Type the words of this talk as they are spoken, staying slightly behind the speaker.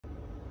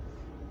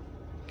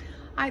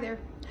Hi there.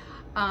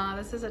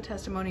 This is a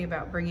testimony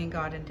about bringing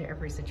God into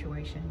every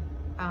situation.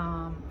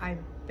 I've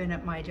been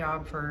at my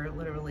job for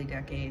literally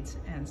decades,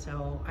 and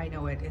so I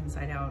know it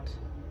inside out,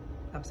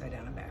 upside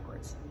down and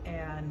backwards.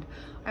 And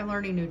I'm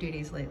learning new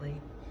duties lately.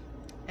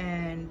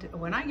 And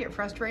when I get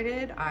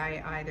frustrated,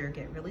 I either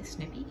get really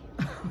snippy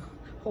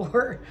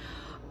or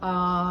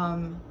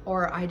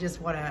I just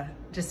want to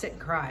just sit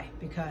and cry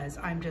because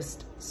I'm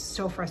just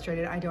so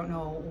frustrated. I don't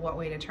know what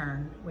way to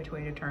turn, which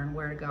way to turn,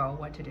 where to go,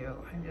 what to do.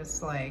 I'm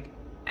just like,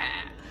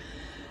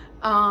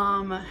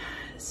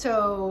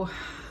 so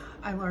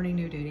I'm learning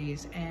new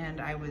duties,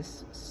 and I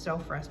was so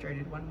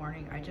frustrated one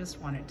morning. I just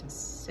wanted to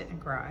sit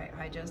and cry.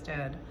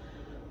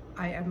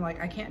 I'm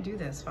like, I can't do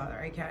this, Father.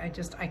 I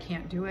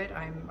can't do it.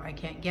 I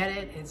can't get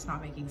it. It's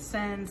not making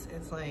sense.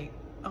 It's like,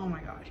 oh my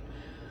gosh.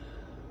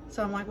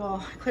 So I'm like,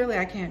 well, clearly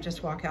I can't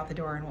just walk out the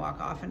door and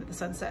walk off into the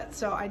sunset.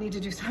 So I need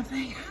to do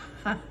something.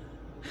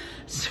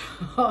 So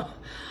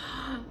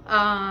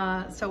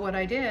what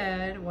I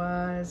did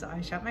was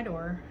I shut my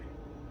door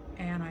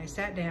and I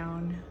sat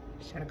down,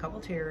 shed a couple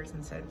tears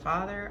and said,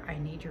 Father, I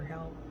need your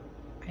help.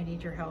 I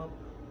need your help.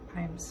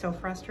 I'm so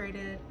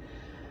frustrated.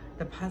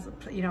 The puzzle,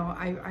 you know,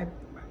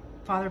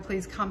 Father,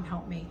 please come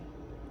help me.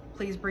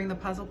 Please bring the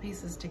puzzle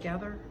pieces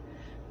together.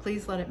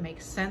 Please let it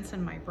make sense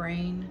in my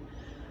brain.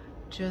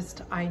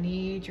 I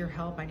need your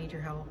help. I need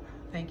your help.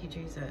 Thank you,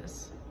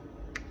 Jesus.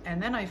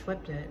 And then I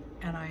flipped it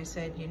and I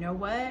said, you know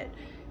what?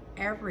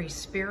 Every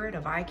spirit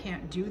of I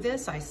can't do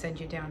this, I send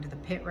you down to the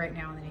pit right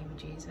now in the name of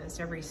Jesus.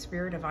 Every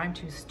spirit of I'm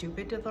too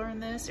stupid to learn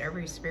this,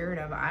 every spirit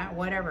of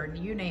whatever,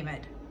 you name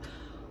it,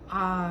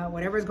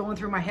 whatever's going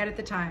through my head at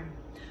the time,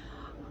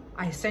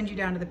 I send you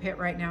down to the pit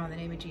right now in the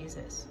name of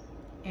Jesus.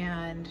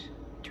 And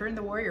turn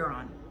the warrior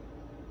on,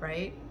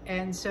 right?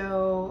 And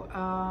so,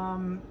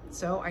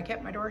 so I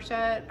kept my door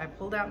shut, I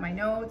pulled out my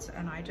notes,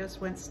 and I just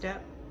went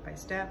step by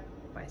step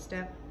by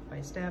step by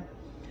step.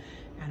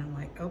 And I'm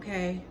like,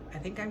 okay, I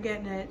think I'm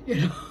getting it,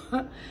 you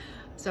know?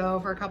 So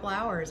for a couple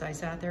hours, I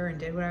sat there and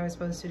did what I was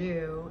supposed to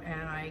do,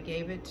 and I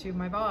gave it to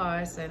my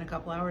boss, and a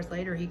couple hours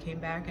later, he came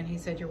back and he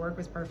said, your work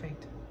was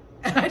perfect.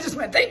 And I just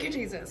went, thank you,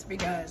 Jesus,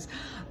 because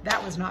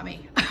that was not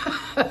me.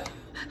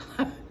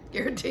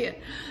 Guarantee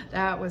it,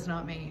 that was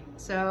not me.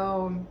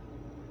 So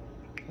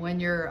when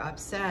you're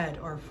upset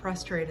or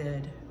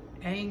frustrated,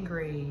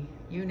 angry,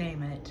 you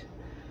name it,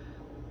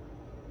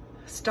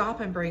 stop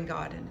and bring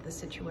God into the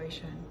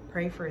situation.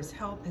 Pray for his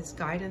help, his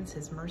guidance,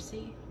 his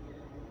mercy,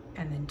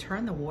 and then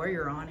turn the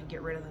warrior on and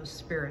get rid of those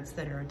spirits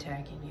that are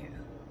attacking you.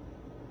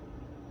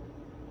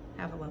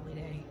 Have a lovely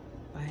day.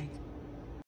 Bye.